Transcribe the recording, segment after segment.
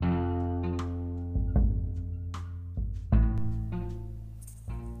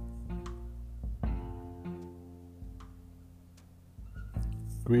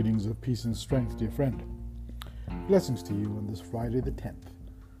Greetings of peace and strength, dear friend. Blessings to you on this Friday the 10th,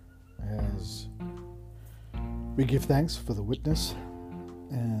 as we give thanks for the witness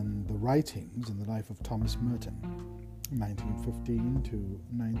and the writings in the life of Thomas Merton, 1915 to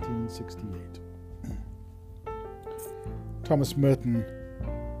 1968. Thomas Merton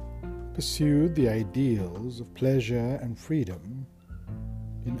pursued the ideals of pleasure and freedom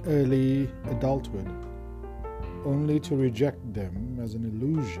in early adulthood, only to reject them as an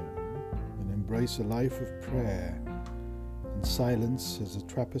illusion and embrace a life of prayer and silence as a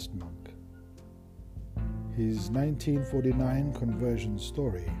Trappist monk. His 1949 conversion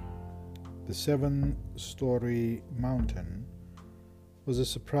story, The 7-Story Mountain, was a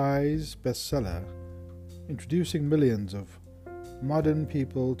surprise bestseller, introducing millions of modern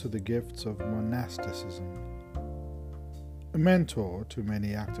people to the gifts of monasticism. A mentor to many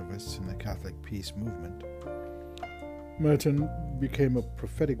activists in the Catholic peace movement, Merton became a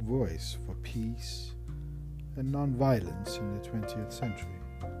prophetic voice for peace and nonviolence in the 20th century,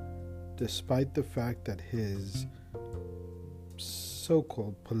 despite the fact that his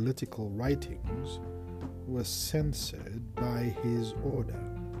so-called political writings were censored by his order.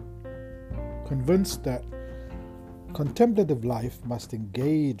 Convinced that contemplative life must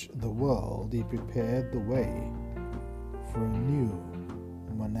engage the world, he prepared the way for a new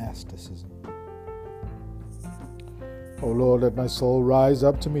monasticism. O Lord, let my soul rise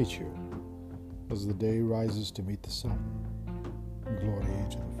up to meet you, as the day rises to meet the sun. Glory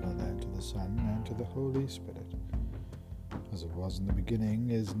to the Father, and to the Son, and to the Holy Spirit, as it was in the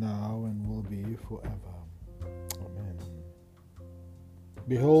beginning, is now, and will be forever. Amen.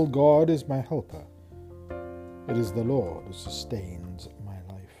 Behold, God is my helper. It is the Lord who sustains my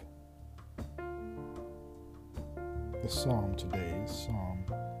life. The psalm today is Psalm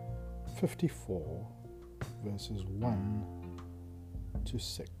 54, verses 1 to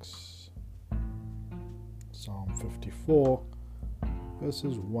 6. Psalm 54,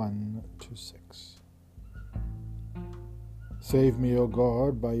 verses 1 to 6. Save me, O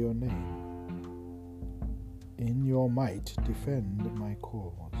God, by your name. In your might defend my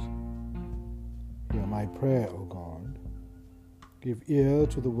cause. Hear my prayer, O God. Give ear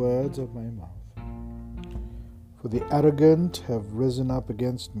to the words of my mouth. For the arrogant have risen up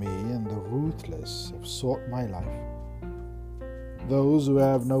against me, and the ruthless have sought my life. Those who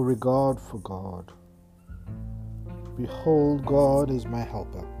have no regard for God. Behold, God is my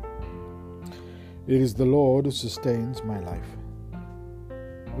helper. It is the Lord who sustains my life.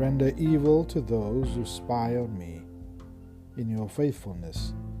 Render evil to those who spy on me. In your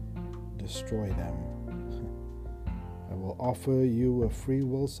faithfulness, destroy them. I will offer you a free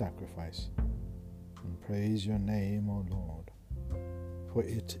will sacrifice, and praise your name, O Lord, for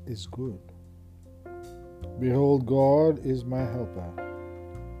it is good. Behold, God is my helper.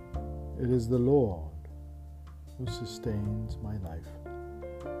 It is the Lord who sustains my life.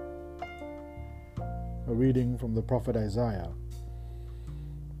 A reading from the prophet Isaiah,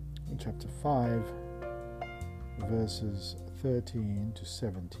 chapter 5, verses 13 to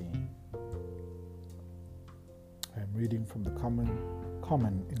 17. I am reading from the Common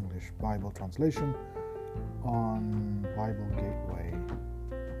English Bible translation on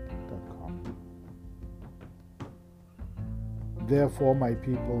BibleGateway.com. Therefore my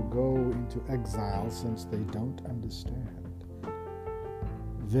people go into exile, since they don't understand.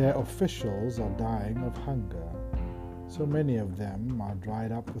 Their officials are dying of hunger. So many of them are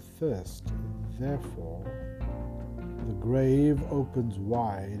dried up with thirst. Therefore the grave opens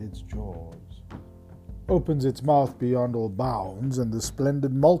wide its jaws, opens its mouth beyond all bounds, and the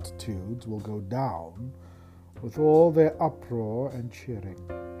splendid multitudes will go down with all their uproar and cheering.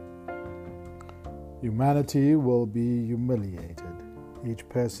 Humanity will be humiliated, each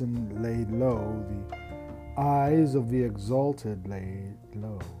person laid low, the eyes of the exalted laid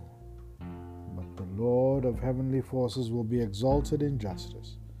low. But the Lord of heavenly forces will be exalted in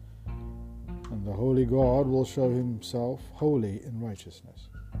justice, and the holy God will show himself holy in righteousness.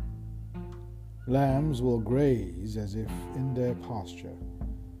 Lambs will graze as if in their pasture.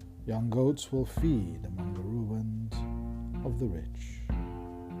 Young goats will feed among the ruins of the rich.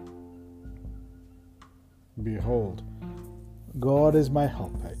 Behold, God is my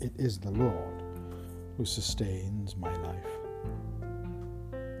helper. It is the Lord who sustains my life.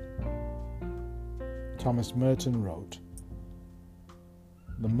 Thomas Merton wrote,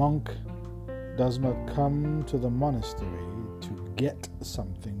 "The monk does not come to the monastery to get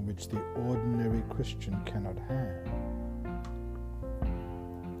something which the ordinary Christian cannot have.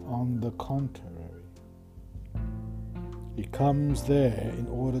 On the contrary, he comes there in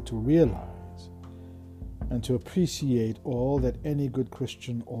order to realize and to appreciate all that any good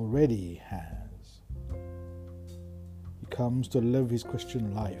Christian already has. He comes to live his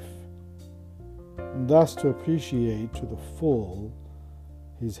Christian life, and thus to appreciate to the full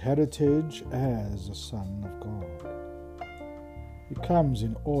his heritage as a Son of God. He comes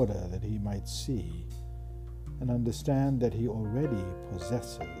in order that he might see and understand that he already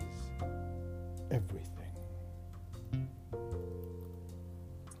possesses everything.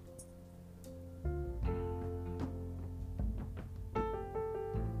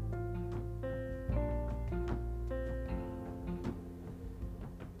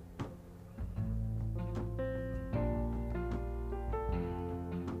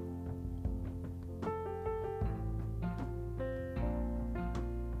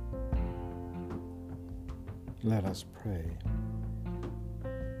 Let us pray.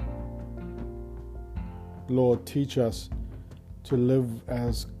 Lord, teach us to live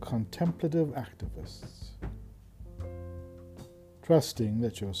as contemplative activists, trusting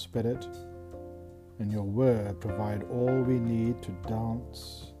that your Spirit and your Word provide all we need to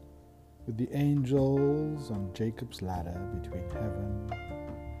dance with the angels on Jacob's ladder between heaven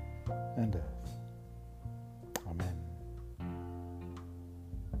and earth. Amen.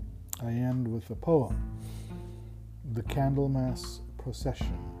 I end with a poem, The Candlemas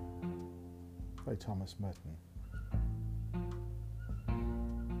Procession by Thomas Merton.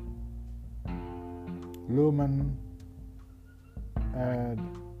 Lumen ad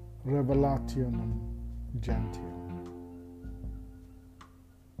revelationem gentium.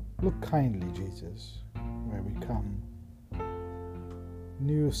 Look kindly, Jesus, where we come,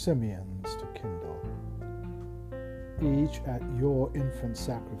 new Simeons to kindle, each at your infant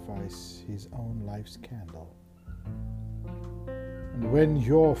sacrifice his own life's candle. And when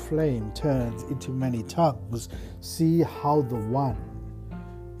your flame turns into many tongues, see how the one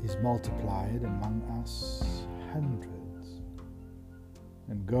is multiplied among us hundreds,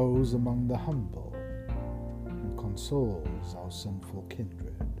 and goes among the humble, and consoles our sinful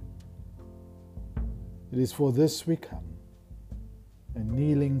kindred. It is for this we come, and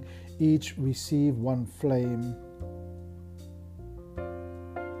kneeling each receive one flame,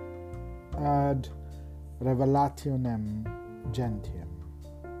 ad revelationem gentium.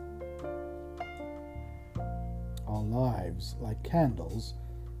 Our lives, like candles,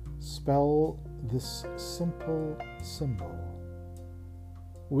 spell this simple symbol.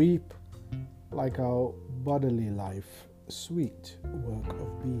 Weep like our bodily life, sweet work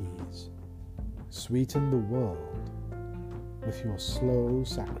of bees. Sweeten the world with your slow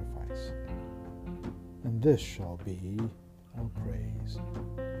sacrifice, and this shall be our praise,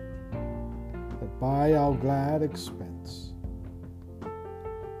 that by our glad expense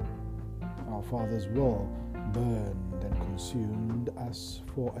our Father's will burned and consumed us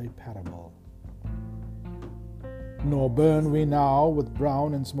for a parable. Nor burn we now with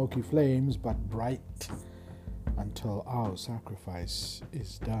brown and smoky flames, but bright until our sacrifice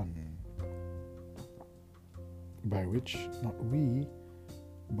is done, by which not we,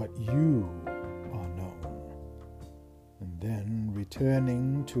 but you are known. And then,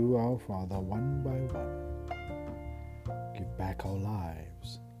 returning to our Father one by one, give back our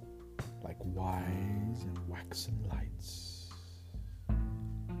lives like wise and waxen lights.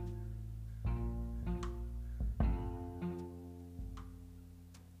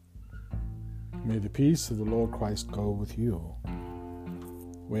 May the peace of the Lord Christ go with you.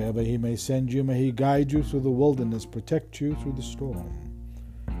 Wherever he may send you, may he guide you through the wilderness, protect you through the storm.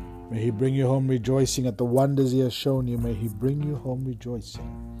 May he bring you home rejoicing at the wonders he has shown you. May he bring you home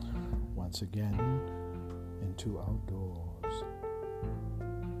rejoicing once again into our doors.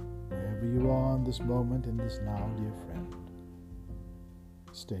 Wherever you are in this moment, in this now, dear friend,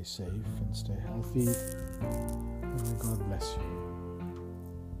 stay safe and stay healthy, and may God bless you.